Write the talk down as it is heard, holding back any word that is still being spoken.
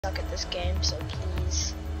suck at this game, so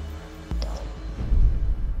please don't.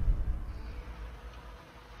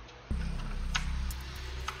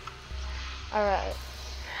 Alright.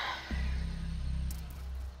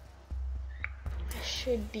 I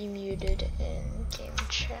should be muted in game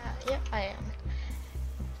chat. Yep, I am.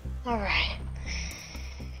 Alright.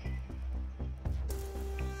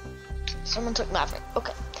 Someone took Maverick.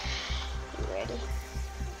 Okay. You ready?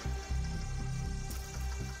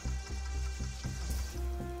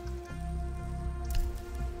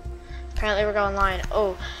 Apparently we're going line.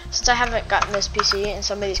 Oh, since I haven't gotten this PC and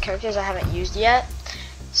some of these characters I haven't used yet,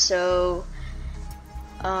 so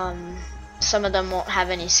some of them won't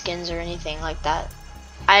have any skins or anything like that.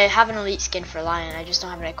 I have an elite skin for Lion, I just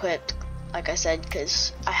don't have it equipped, like I said,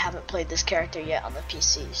 because I haven't played this character yet on the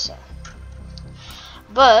PC, so.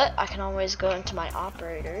 But I can always go into my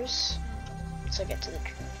operators to get to the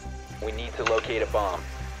drone. We need to locate a bomb.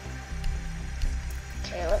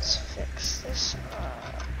 Okay, let's fix this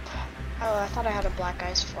up. Oh, I thought I had a black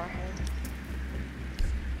ice for him.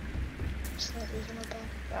 Is that even a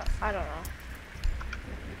black? Oh, I don't know.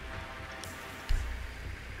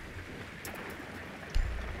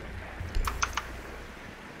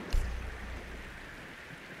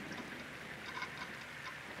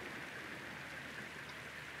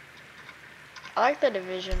 I like the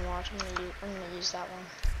division watch. I'm gonna use that one.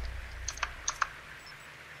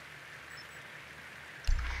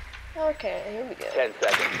 Okay, here we go. 10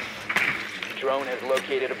 seconds. Drone has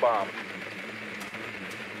located a bomb.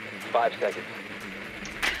 5 seconds.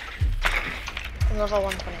 I'm level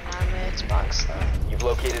 129 my Xbox though. You've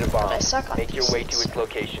located a bomb. But I suck on Make your way to PCs. its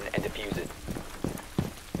location and defuse it.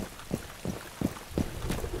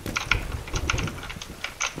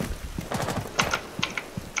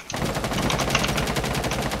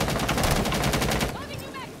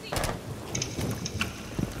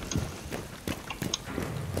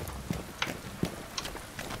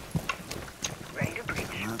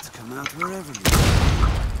 Come out wherever you are.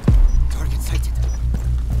 Target sighted.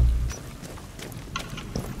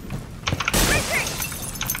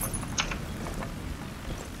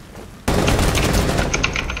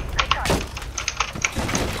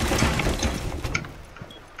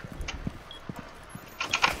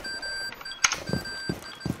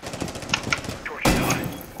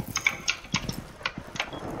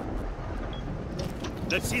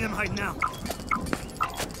 Let's see them hide now. They've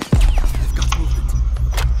got movement.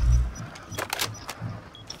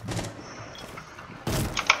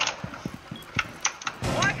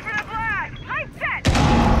 Watch for the blast! Pipe set!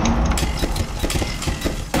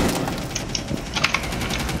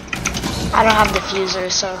 I don't have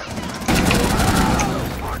diffuser, so.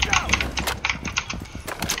 Watch out!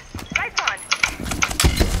 Lights on!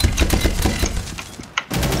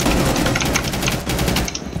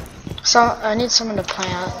 So I need someone to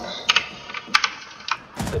plant.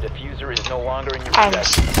 The diffuser is no longer in your I'm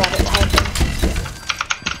possession. bad at typing.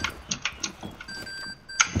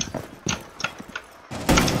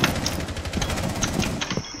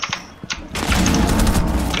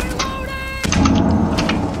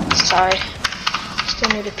 Sorry. Still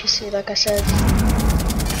need a PC, like I said.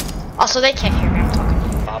 Also, they can't hear me. I'm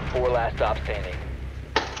talking. Op 4 last stop standing.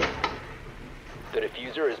 The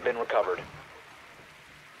diffuser has been recovered.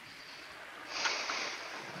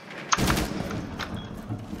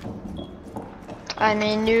 I'm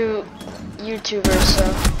a new YouTuber, so.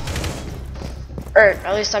 Or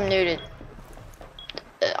at least I'm new to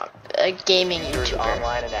a gaming Diffuser is YouTuber.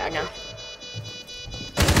 online and You active. know.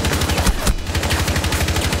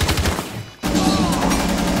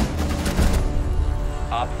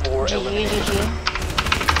 Op 4 eliminated. GG.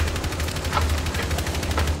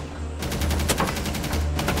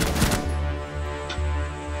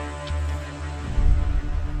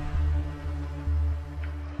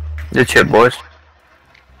 Good shit, boys.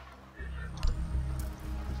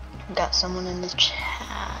 Got someone in the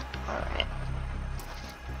chat. Alright.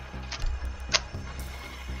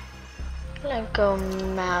 I'm gonna go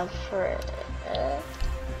Maverick.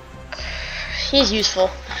 He's useful.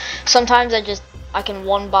 Sometimes I can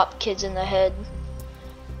one-bop kids in the head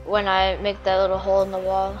when I make that little hole in the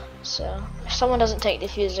wall. So if someone doesn't take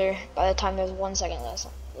diffuser, by the time there's 1 second left,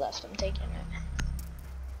 I'm taking it.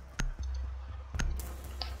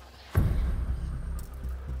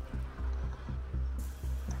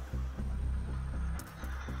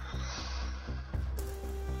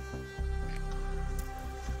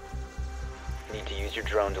 Need to use your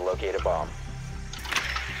drone to locate a bomb.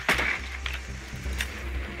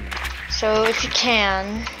 So if you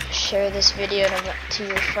can, share this video to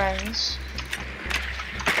your friends.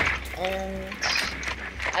 And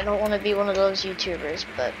I don't want to be one of those YouTubers,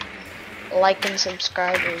 but like and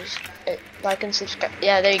subscribers. Like and subscribe.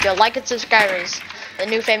 Yeah, there you go. Like and subscribers. The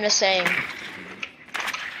new famous saying.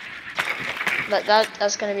 But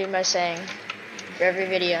that's gonna be my saying for every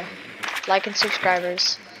video. Like and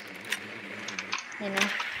subscribers. You know.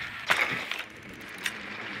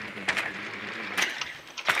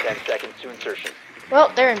 10 seconds to insertion.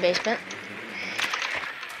 Well, they're in basement.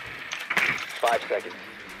 5 seconds.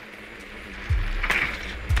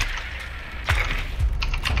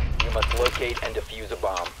 You must locate and defuse a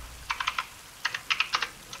bomb.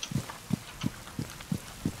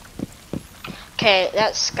 Okay,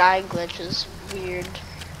 that sky glitch is weird.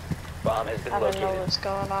 Bomb has been I don't know located. what's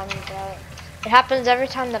going on with that. It happens every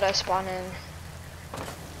time that I spawn in.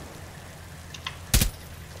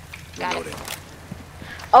 Got it.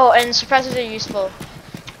 Oh, and suppressors are useful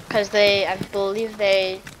because I believe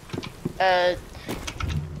they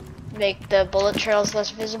make the bullet trails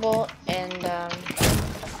less visible, and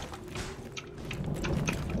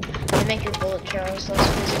they make your bullet trails less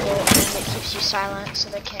visible, and it keeps you silent so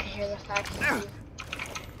they can't hear the fact that you.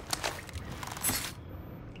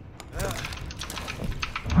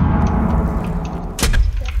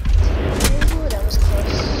 Ooh, that was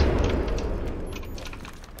close.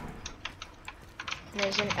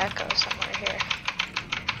 There's an echo somewhere here.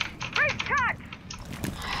 Great touch!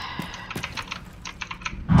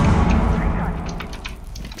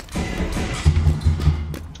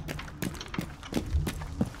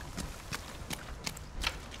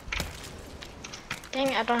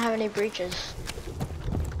 Dang, I don't have any breaches.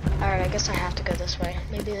 Alright, I guess I have to go this way.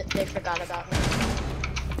 Maybe they forgot about me.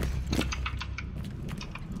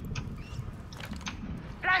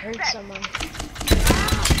 I heard someone.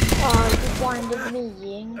 Oh, you blinded me,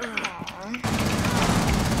 Ying. Aw.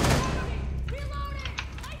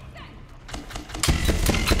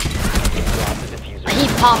 Drop the diffuser. He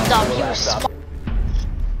popped up. He was smart.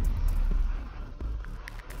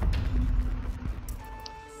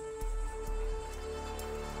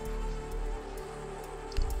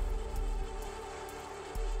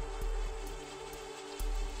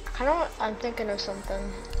 I'm thinking of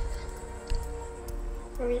something.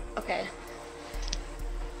 Okay.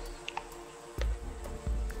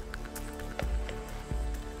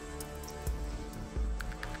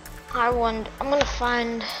 I'm gonna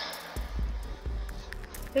find.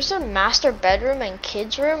 There's a master bedroom and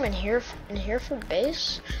kids room in Hereford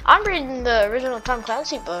Base. I'm reading the original Tom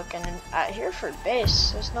Clancy book, and at Hereford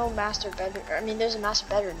Base, there's no master bedroom. I mean, there's a master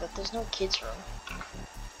bedroom, but there's no kids room.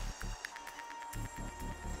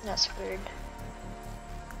 That's weird.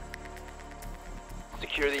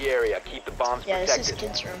 Secure the area. Keep the bombs Yeah, protected. this is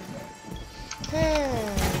kids room.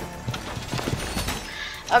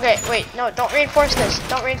 Okay, wait, no, don't reinforce this.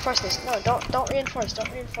 Don't reinforce this. No, don't reinforce. Don't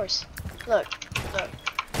reinforce. Look.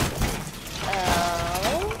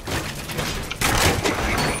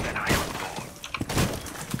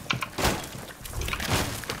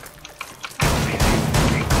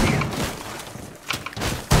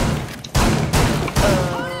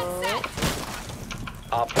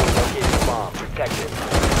 Op 4 located the bomb. Protect it.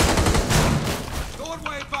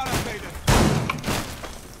 Doorway barricaded.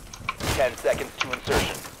 10 seconds to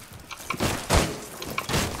insertion.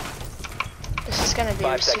 This is gonna be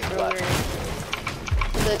 5 super seconds left. weird.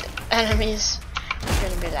 The enemies are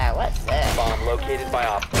gonna be like, what the? Bomb located by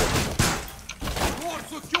Op 4. Door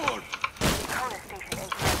secured.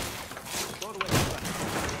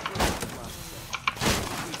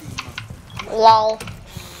 Lol.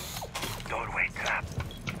 Doorway trap.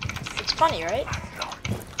 It's funny, right?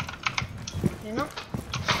 You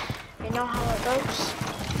know how it goes.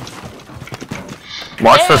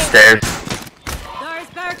 Watch the stairs. Door is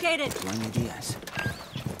barricaded. One ideas.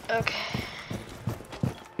 Okay.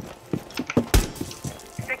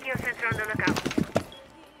 Secure sensor on the lookout.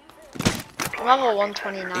 I'm level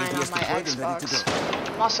 129 on ABS my deployed and ready to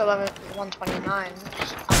Xbox. I'm also level 129 on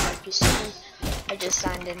my PC. I just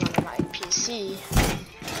signed in on my PC.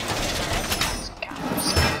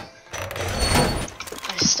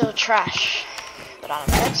 I'm still trash, but on an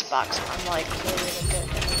Xbox, I'm like really good.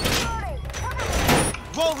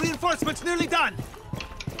 Wall reinforcements nearly done.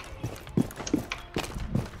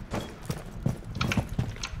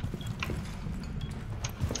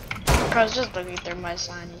 I was just looking through my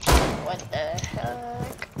signage. What the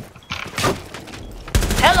heck?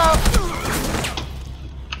 Hello!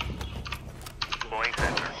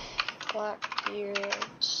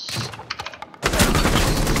 Blackbeards.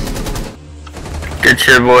 Good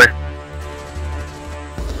shit, boy.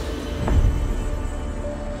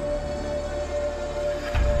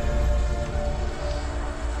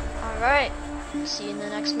 Alright. See you in the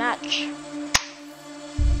next match.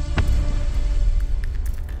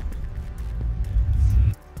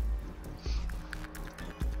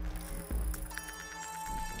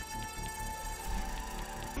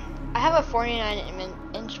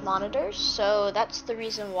 49-inch monitors, so that's the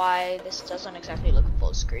reason why this doesn't exactly look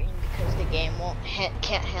full screen, because the game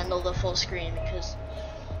can't handle the full screen because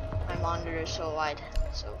my monitor is so wide.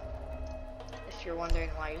 So if you're wondering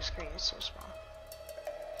why your screen is so small,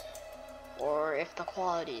 or if the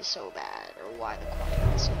quality is so bad, or why the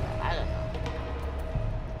quality is so bad, I don't know.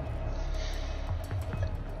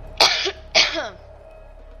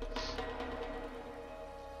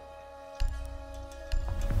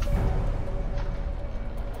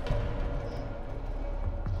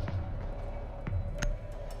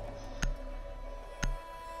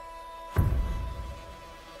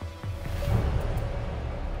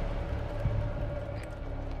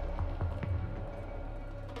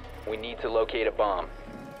 We need to locate a bomb.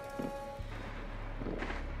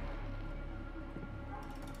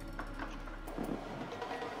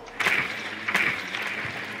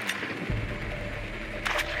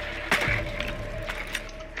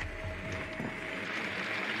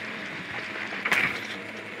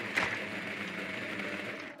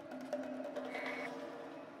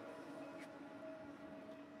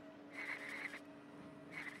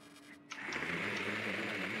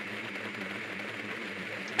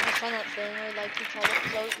 Find that thing where like you try to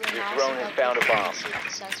float your Your mouse drone has above found the a bomb. see if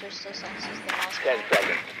the sensor still senses the mouse. 10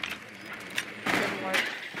 seconds. Didn't work.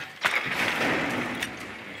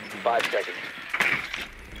 5 seconds.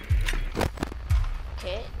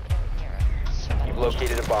 Okay. You've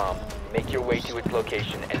located a bomb. Make your way to its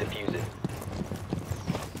location and defuse it.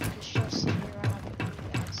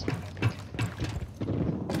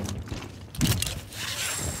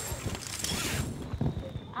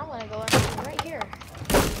 I'm gonna go in right here.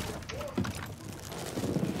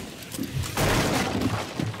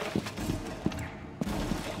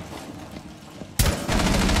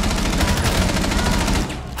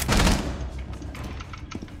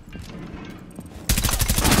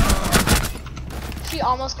 She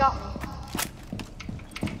almost got me.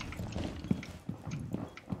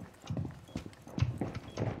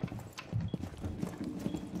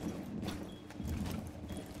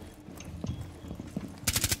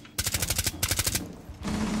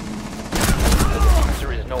 The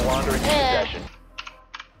diffuser is no longer in your possession.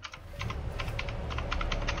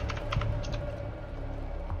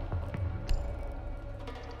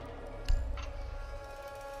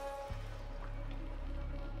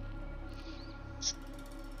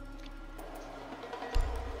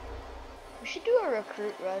 We should do a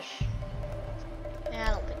recruit rush. Yeah, I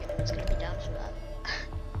don't think anyone's gonna be down for that.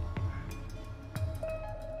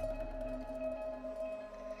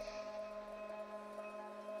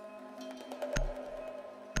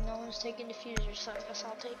 No one's taking diffuser, so I guess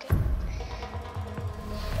I'll take it.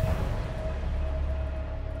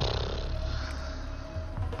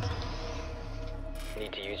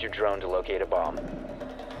 Need to use your drone to locate a bomb.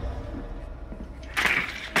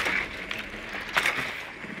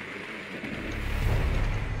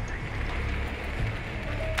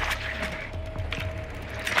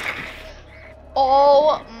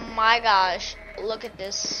 Oh my gosh, look at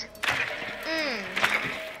this.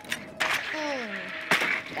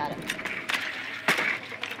 Got it.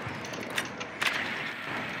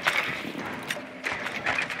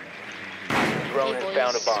 Drone has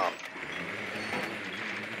found a bomb.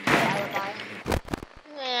 Alibi.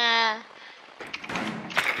 Nah.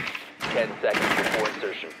 10 seconds before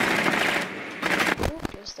insertion. Ooh,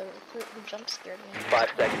 there's the recruit who jump scared me. 5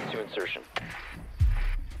 seconds to insertion.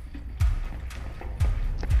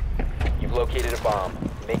 You've located a bomb.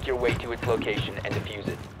 Make your way to its location and defuse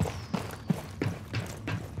it.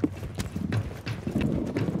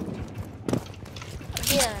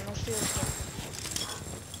 Yeah, let's do this again.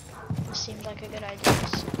 This seems like a good idea.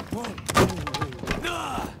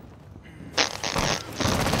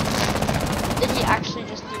 Did he actually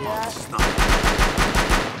just do that?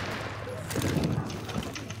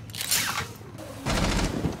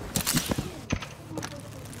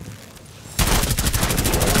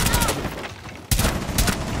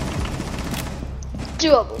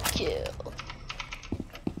 Double kill.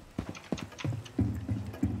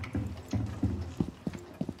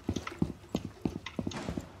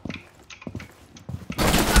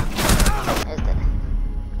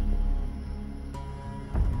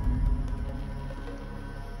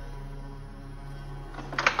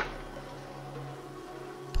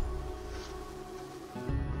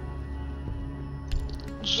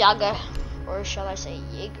 Jager, or shall I say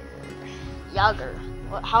Jaeger? Jager,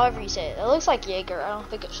 however you say it. It looks like Jaeger. I don't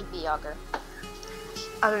think it should be Jager.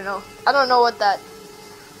 I don't know. I don't know what that.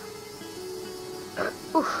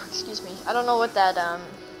 Excuse me. I don't know what that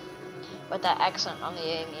accent on the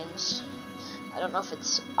A means. I don't know if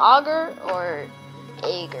it's Auger or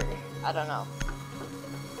Ager. I don't know.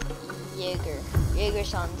 Jaeger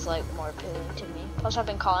sounds like more appealing to me. Plus, I've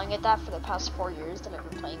been calling it that for the past 4 years that I've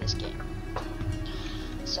been playing this game.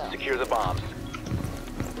 So. Secure the bombs.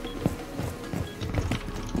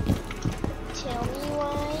 Tell me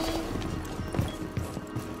why.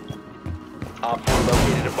 Op 4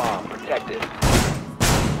 located a bomb. Protect it.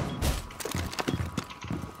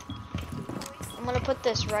 I'm gonna put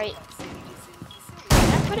this right.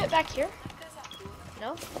 Can I put it back here?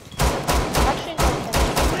 No? Actually, no.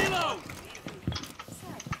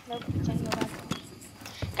 Nope, can't go back.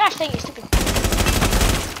 Gosh dang it, stupid.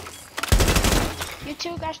 You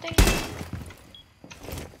too, gosh dang it.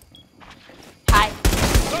 Hi.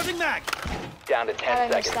 Loading mag. Down to 10 I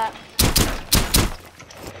missed seconds. that.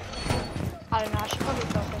 I don't know, I should probably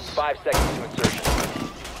focus. 5 seconds to insertion.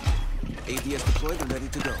 ADS deployed and ready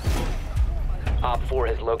to go. Op 4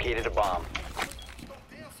 has located a bomb.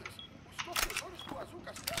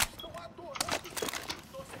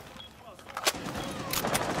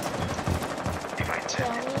 Tell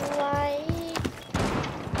me why.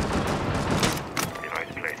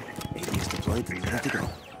 ADS deployed and ready to go.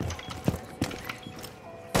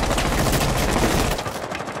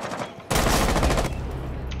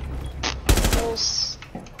 Those.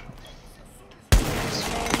 It's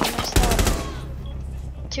very messed up.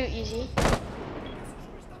 Too easy.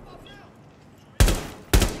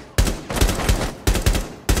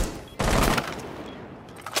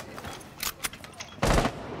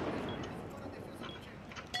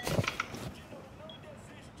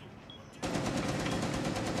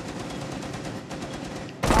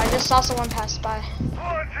 I just saw someone pass by.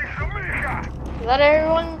 Is that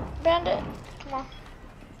everyone, Bandit? Come on.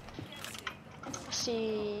 Let's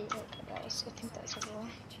see. Okay, guys, I think that's everyone.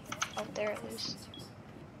 Out there at least.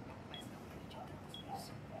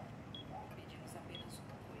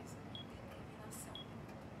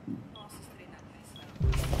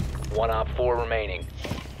 One Op 4 remaining.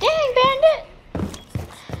 Dang, Bandit!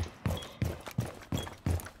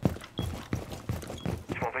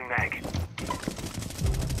 Swapping mag.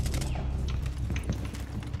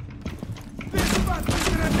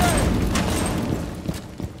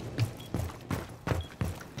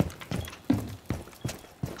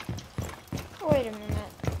 Wait a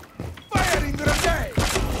minute. Firing grenade.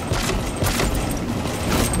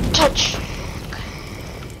 Touch!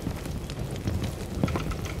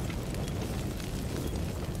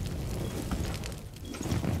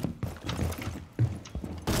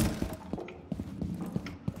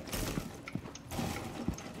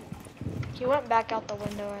 He went back out the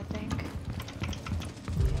window, I think.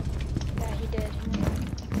 Yeah, he did.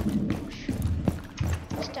 Oh, shoot.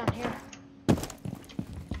 He's down here.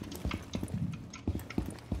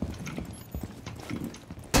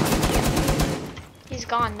 He's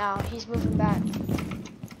gone now. He's moving back.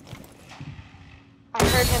 I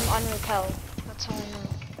heard him unrepel. That's how I know.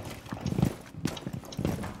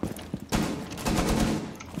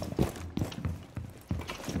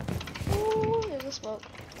 Ooh, there's a smoke.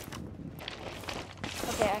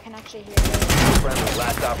 Okay, I can actually hear it. Friendly,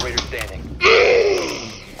 last operator standing.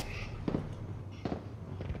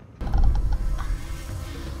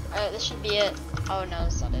 Alright, this should be it. Oh no,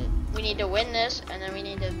 that's not it. We need to win this, and then we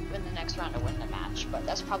need to win the next round to win the match. But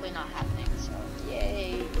that's probably not happening, so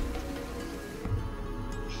yay.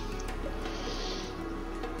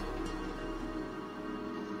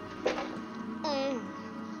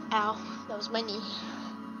 Ow, that was my knee.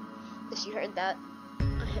 If you heard that,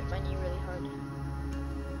 I hit my knee really hard.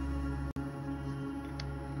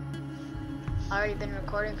 I've already been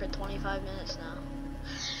recording for 25 minutes now.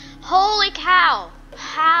 Holy cow!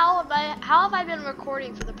 How have I been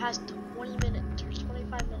recording for the past 20 minutes or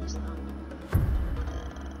 25 minutes now?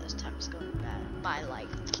 This time is going bad by like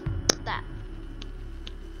that.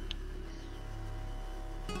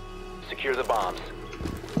 Secure the bombs.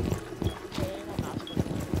 Okay, I'm not supposed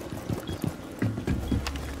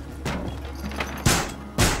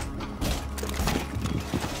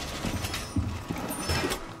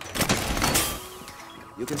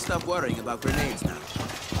You can stop worrying about grenades now.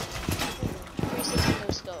 360 no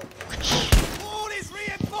scope. All is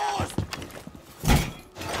reinforced!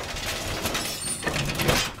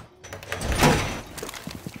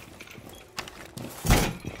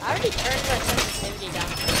 I already turned my sensitivity down.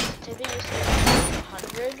 My sensitivity used to be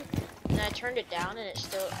 100, and I turned it down, and it's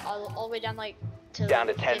still all the way down like to Down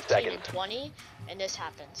to 10 15 seconds. and 20, and this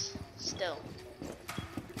happens still.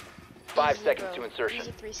 5 Easy, seconds bro. to insertion.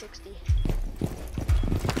 Easy 360.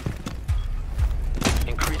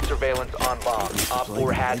 Increased surveillance on bomb. Op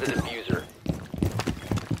 4 has a diffuser.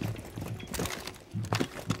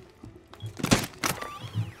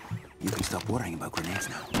 You can stop worrying about grenades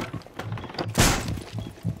now.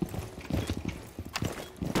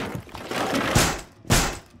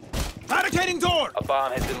 Opening door! A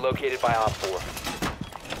bomb has been located by Op 4.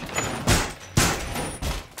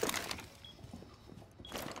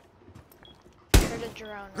 Heard a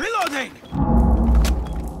drone. Reloading!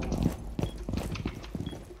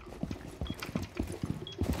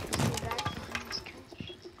 Stay back behind this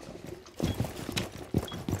couch.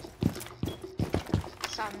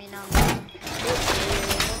 Saw me now.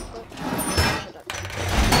 Shut up.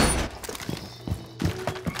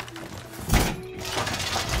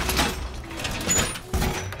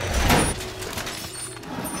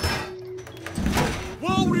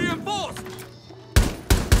 Wall reinforced!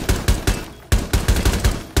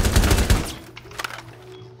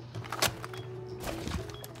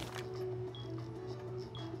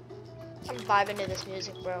 I'm vibing to this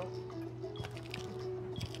music, bro.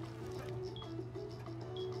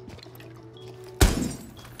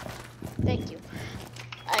 Thank you.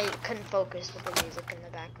 I couldn't focus with the music in the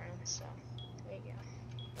background, so there you go.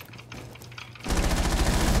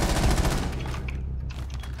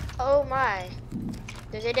 Oh my.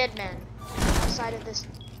 There's a dead man outside of this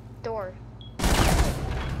door.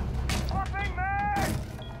 Waffling mag!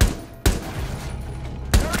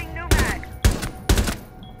 Loading new mag.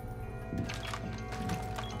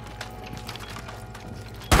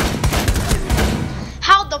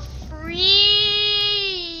 How the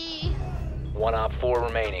free One Op 4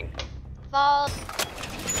 remaining. fall?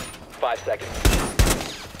 5 seconds.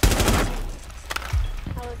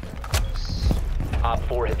 How it goes? Op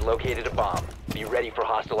 4 has located a bomb. Be ready for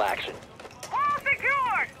hostile action. All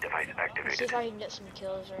secured! Device Let's see activated. if I can get some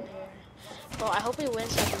kills right here. Well, I hope he wins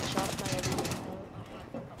so I can shot my everything.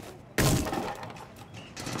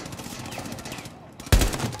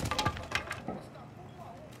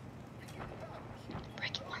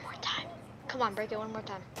 Break it one more time. Come on, break it one more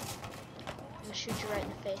time. I'm gonna shoot you right in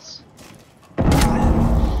the face.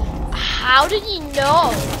 How did he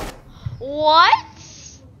know? What?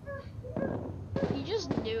 He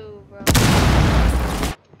just knew, bro.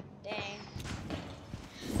 Dang.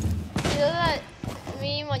 You know that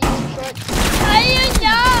meme on YouTube Shorts? How do you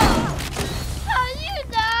know? How do you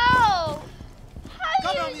know?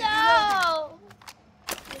 How do you know?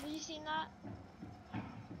 Have you seen that?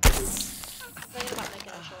 I'm thinking about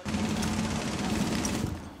making a short.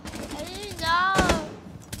 How do you know?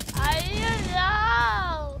 How do you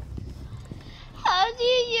know? How do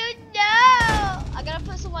you know? I gotta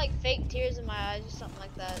put some like fake tears in my eyes or something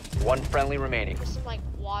like that. One friendly remaining. Put some like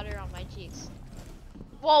water on my cheeks.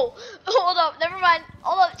 Whoa! Hold up, never mind.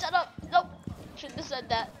 Hold up, shut up. Nope. Shouldn't have said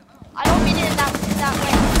that. I don't mean it in that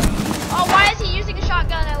way. Oh, why is he using a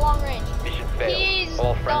shotgun at long range? Mission failed. He's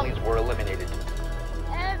All dumb. friendlies were eliminated.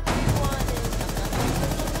 Everyone is.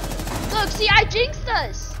 Look, see, I jinxed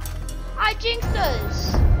us. I jinxed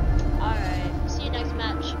us. Alright, see you next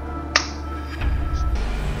match.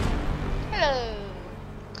 Hello.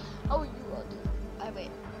 Oh, you are.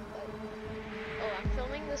 Wait. Oh, I'm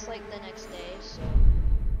filming this like the next day, so.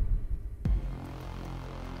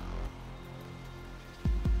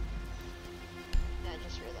 Yeah, I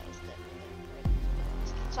just realized that.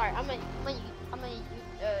 Sorry, I'm a new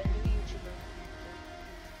YouTuber.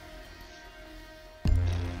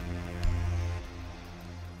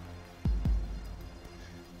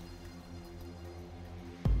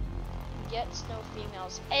 Gets no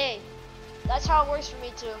females. Hey, that's how it works for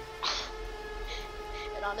me too.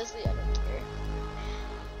 And honestly, I don't care.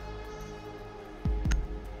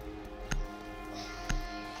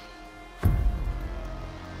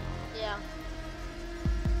 Yeah.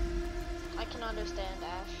 I can understand,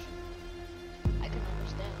 Ash. I can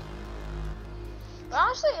understand. But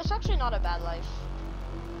honestly, it's actually not a bad life.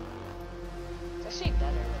 It's actually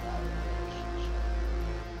better without a relationship.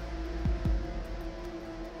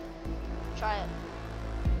 Try it.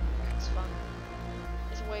 It's fun.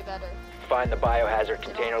 It's way better. Find the biohazard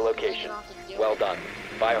container location. Well done.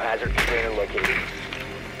 Biohazard container located. You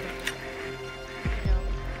know,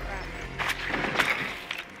 crap.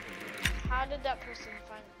 How did that person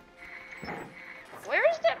find? Where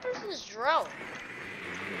is that person's drone?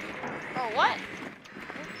 Oh, what?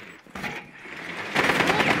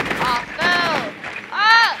 Ah, fell.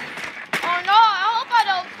 Ah! Oh no! I hope I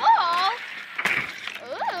don't fall.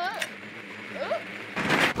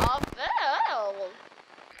 I fell.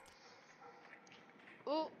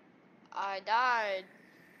 Ooh, I died.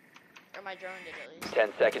 Or my drone did at least.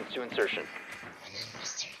 10 seconds to insertion.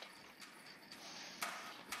 Mustard.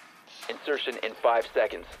 Insertion in 5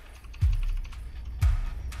 seconds.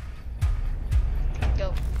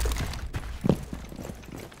 Go.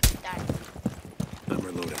 Die. I'm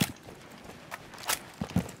reloading.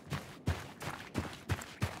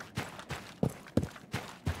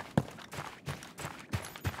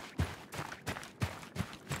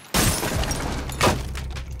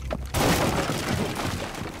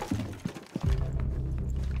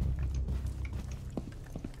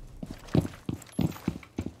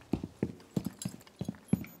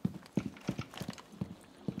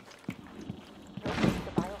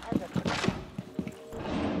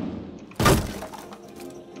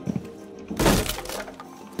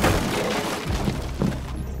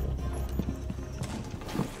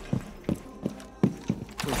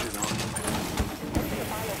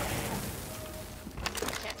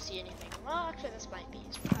 Actually, this might be.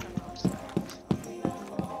 I don't know. So.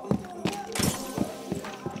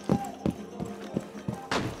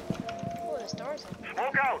 Oh, this door's open.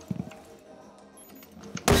 Smoke out.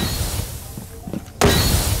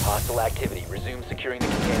 Hostile activity. Resume securing the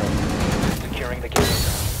container. Securing the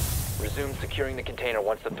container. Resume securing the container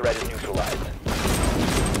once the threat is neutralized.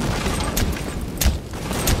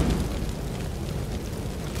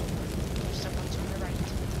 There's someone to the right.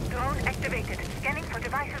 Drone activated. Scanning for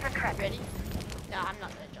devices and traps. Ready? No, I'm not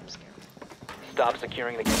gonna jump scare. Stop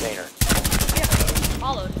securing the container. Yeah,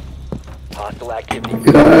 followed. Hostile activity.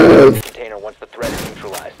 Resume securing the container once the threat is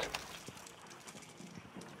neutralized.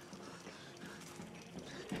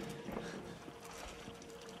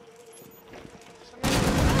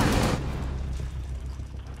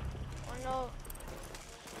 Oh no.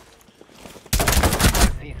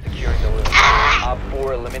 Cease securing the room. Op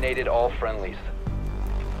 4 eliminated all friendlies.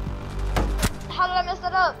 How did I mess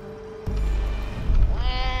that up?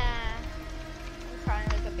 I'm crying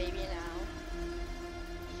like a baby now.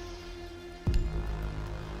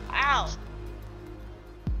 Ow!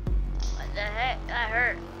 What the heck? That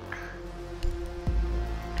hurt.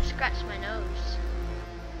 I scratched my nose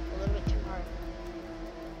a little bit too hard.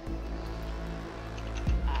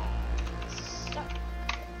 Stop.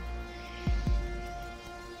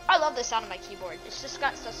 I love the sound of my keyboard. It's just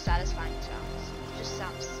got such satisfying sounds. It just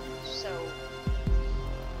sounds so.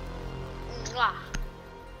 Mwah.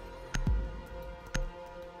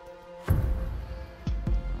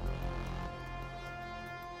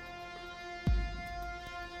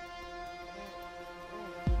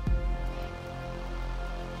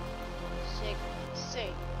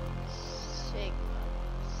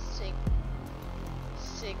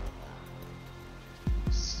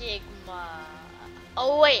 Sigma.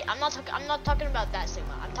 Oh wait, I'm not talking about that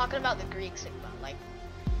Sigma. I'm talking about the Greek Sigma. Like,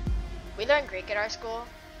 we learned Greek at our school.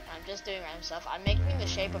 I'm just doing random stuff. I'm making the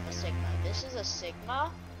shape of a Sigma. This is a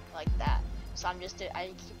Sigma, like that. So I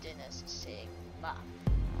keep doing this. Sigma.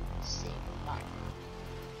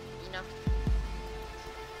 You know?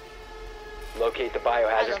 Locate the I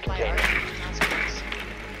biohazard love my container. art.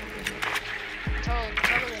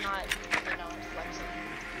 Totally not, you know, flexing.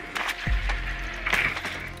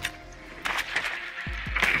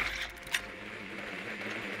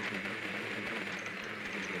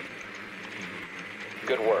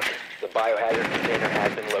 Good work. The biohazard container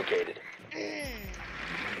has been located.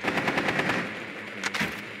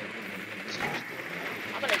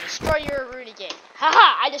 I'm gonna destroy your Rooney game.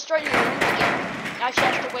 Haha! I destroyed your Rooney game. Now she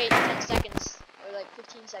has to wait 10 seconds, or like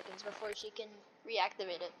 15 seconds before she can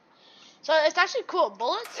reactivate it. So it's actually cool.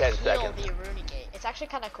 Bullets 10 heal seconds. the Rooney gate. It's actually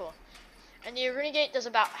kind of cool. And the Rooney gate does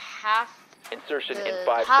about half. Insertion in the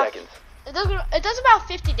 5 half- seconds. It does about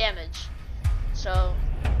 50 damage. So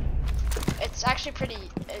it's actually pretty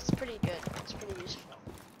good. It's pretty useful.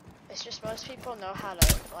 It's just most people know how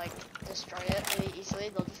to like destroy it really easily.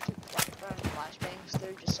 They'll just keep throwing flashbangs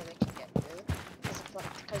through just so they can get through.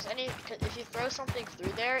 Because if you throw something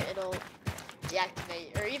through there, it'll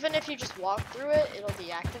deactivate. Or even if you just walk through it, it'll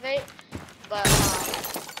deactivate. But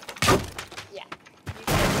yeah,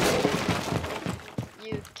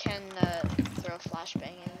 you can throw a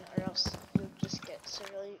flashbang in, or else you'll just get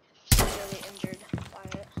severely injured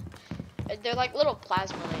by it. They're like little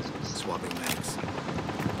plasma lasers. Swapping mags.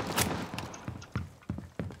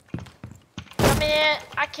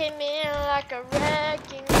 I came in like a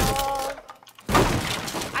wrecking ball.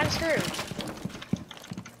 I'm screwed.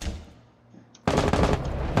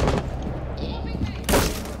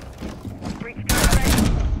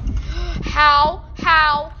 How?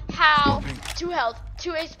 2 health,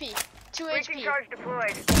 2 HP, 2 Breaching HP. charge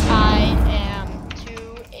deployed. I am 2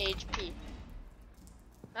 HP.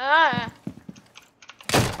 Ah.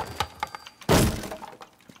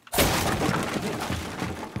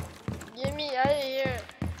 Get me out of here.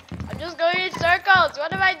 I'm just going in circles.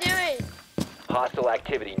 What am I doing? Hostile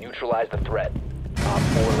activity. Neutralize the threat. Op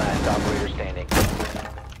 4 last operator standing.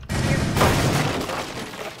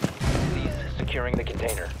 Cease securing the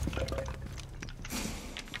container.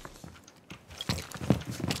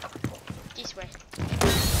 This way.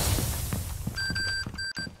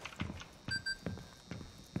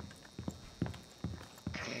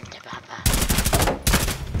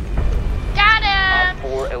 Got him! Op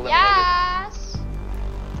 4 eliminated. Yes!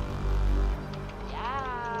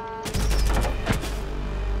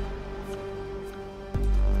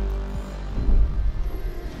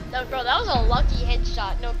 No, bro, that was a lucky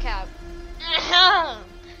headshot, no cap.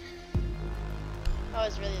 That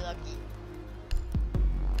was really lucky.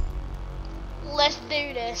 Let's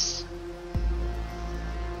do this.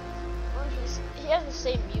 He has the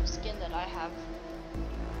same mute skin that I have.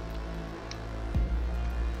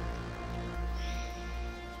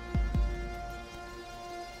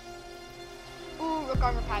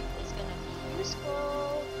 Rook armor pack is gonna be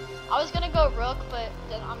useful. I was gonna go Rook, but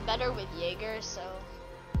then I'm better with Jaeger, so.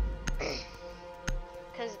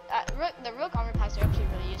 Because the Rook armor packs are actually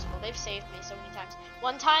really useful. They've saved me so many times.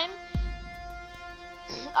 One time,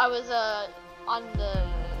 I was on the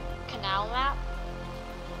canal map,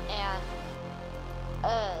 and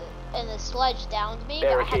the sledge downed me,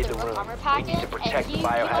 but I had the Rook armor pack in, and he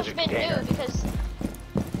must have been new because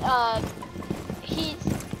he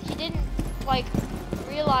didn't like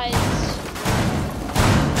realize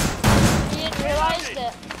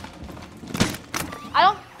that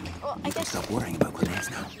I guess Stop worrying about grenades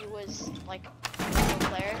now. he was like a pro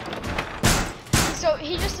player. So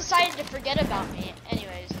he just decided to forget about me.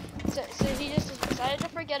 Anyways, so he just decided to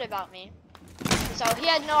forget about me. So he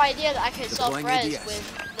had no idea that I could self-res with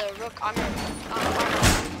the Rook armor.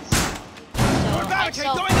 So I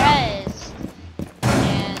self-res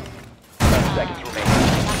and 10 seconds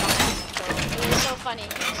remaining. so it was so funny.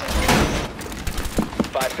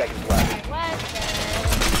 5 seconds left.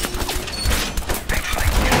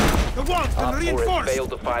 The wall's been Op 4 has reinforced. failed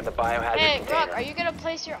to find the biohazard Hey, container. Rook, are you gonna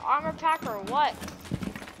place your armor pack or what?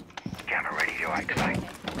 Camera ready to activate.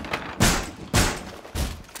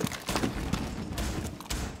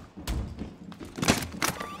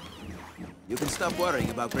 You can stop worrying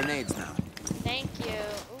about grenades now. Thank you.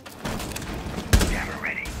 Camera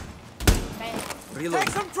ready. Bam. Reload.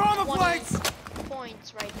 Some trauma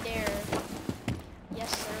points right there. Yes,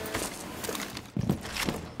 sir.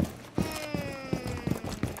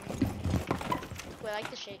 Ooh, I like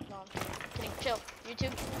the shake. No, I'm kidding. Chill.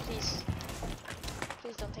 YouTube, please.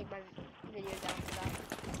 Please don't take my video down for that.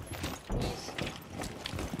 Please.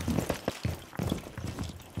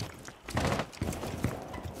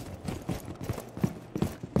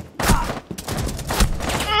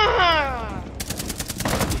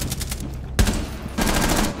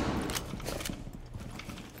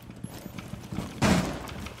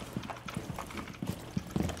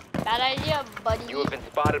 Bad idea, buddy. You have been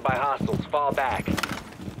spotted by hostiles. Fall back.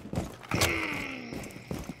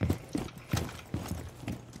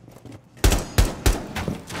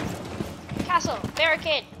 Castle,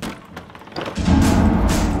 barricade.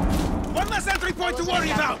 One less entry point to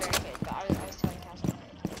worry about. Barricade, but I was telling Castle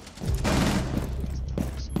barricade.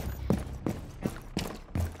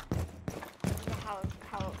 How it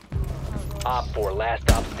goes. Op 4, last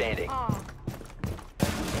stop standing. Oh.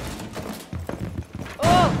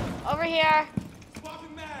 Oh, over here.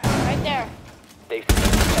 Right there. They've seen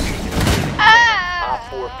Ah! Op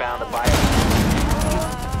 4 found the biohazard.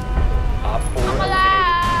 Op 4 I'm eliminated.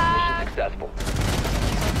 alive. Mission successful.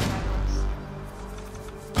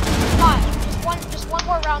 Come on, just one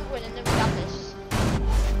more round win and then we got this.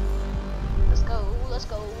 Let's go, let's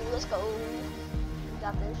go, let's go. We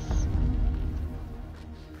got this.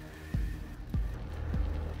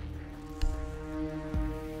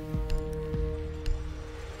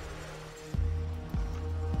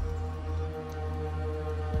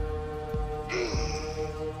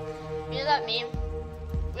 You know that meme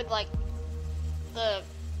with like the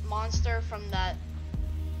monster from that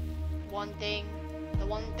one thing,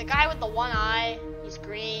 the guy with the one eye, he's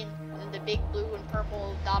green, and then the big blue and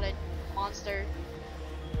purple dotted monster.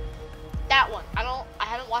 That one. I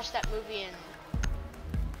haven't watched that movie in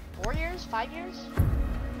 4 years, 5 years,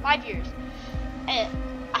 5 years, and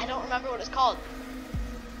I don't remember what it's called.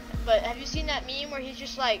 But have you seen that meme where he's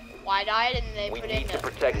just like wide-eyed and they We put in need to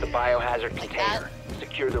protect the biohazard like container.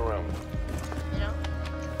 Secure the room. you know?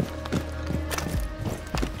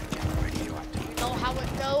 You know how it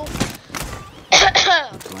goes.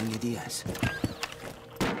 Deploying ADS.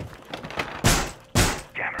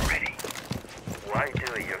 Camera ready. Why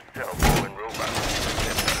do it yourself when robots?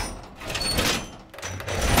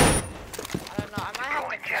 I don't know. I might have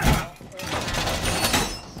to Camera.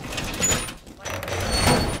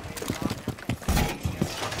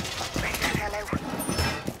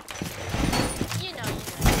 You know.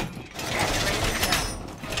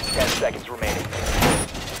 10 seconds remaining.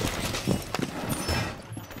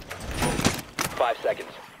 5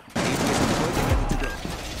 seconds.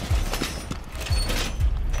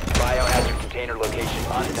 Biohazard container location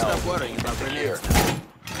unknown. Stop worrying about Secure. grenades.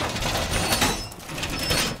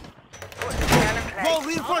 Wall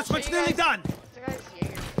Reinforcements nearly done.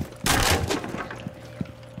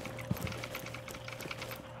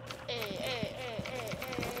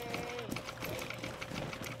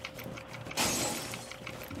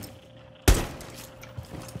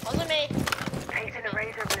 Wasn't me. Placing a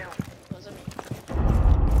razor blue. Wasn't me.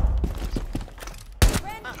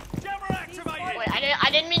 Camera activated. Wait, I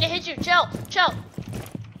didn't mean to hit you. Chill, chill.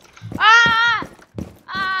 Ah!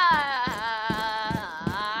 Ah!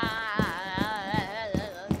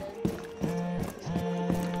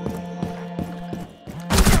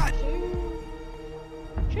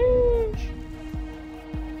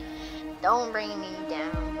 Don't bring me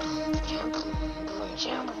down.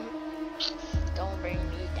 Don't bring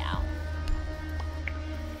me down.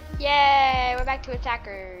 Yay, we're back to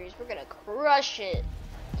attackers. We're gonna crush it.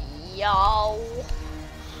 Yo.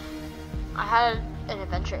 I had an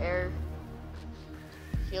adventure air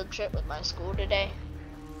field trip with my school today,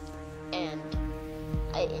 and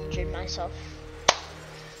I injured myself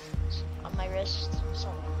on my wrist,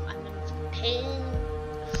 so I'm in pain.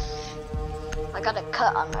 I got a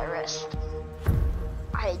cut on my wrist.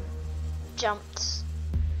 I jumped.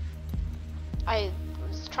 I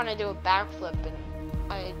was trying to do a backflip and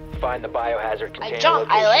I Find the biohazard container. I jumped.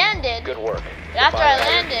 Location. I landed. Good work. And after I The biohazard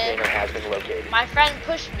landed, container has been located. my friend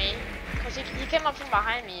pushed me because he came up from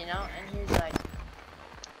behind me, you know, and he was like,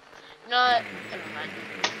 "You know what? Never mind."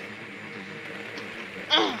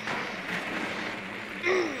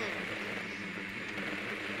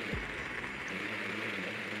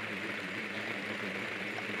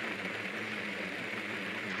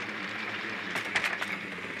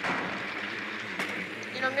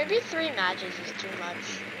 You know, maybe 3 matches is too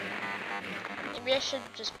much. Maybe I should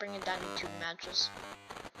just bring it down to 2 matches.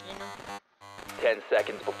 You know? 10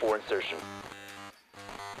 seconds before insertion.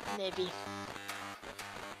 Maybe.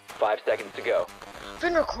 5 seconds to go. I've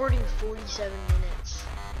been recording 47 minutes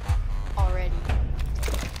already.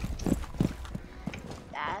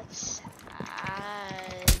 That's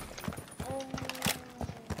sad.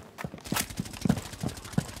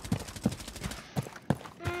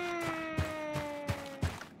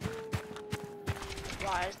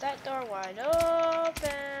 Why is that door wide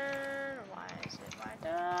open? Why is it wide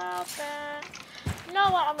open? You know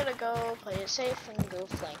what? I'm gonna go play it safe and go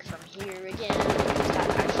flank from here again.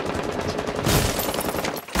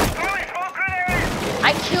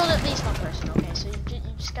 I killed at least one person. Okay, so you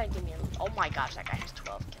just gotta give me a. Oh my gosh, that guy has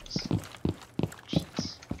 12 kills.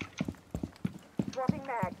 Jeez. Dropping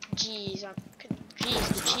mag. Jeez, jeez,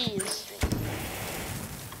 the cheese.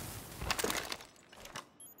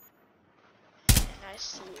 I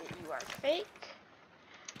see you are fake,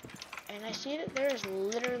 and I see that there is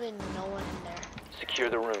literally no one in there. Secure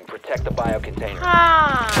the room. Protect the bio container.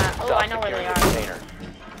 Ah! Oh, Stop I know where they securing the are.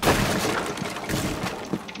 container.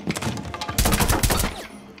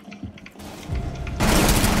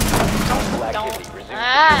 Hostile activity. Resume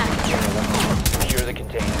secure the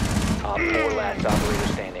container. Op 4 last operator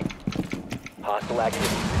standing. Hostile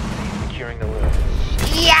activity. Securing the room.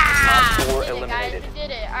 Yeah! Op 4 We did it, eliminated. guys. We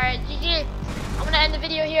did it. Alright, GG. I'm gonna end the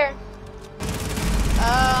video here.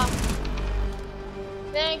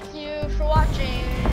 Thank you for watching.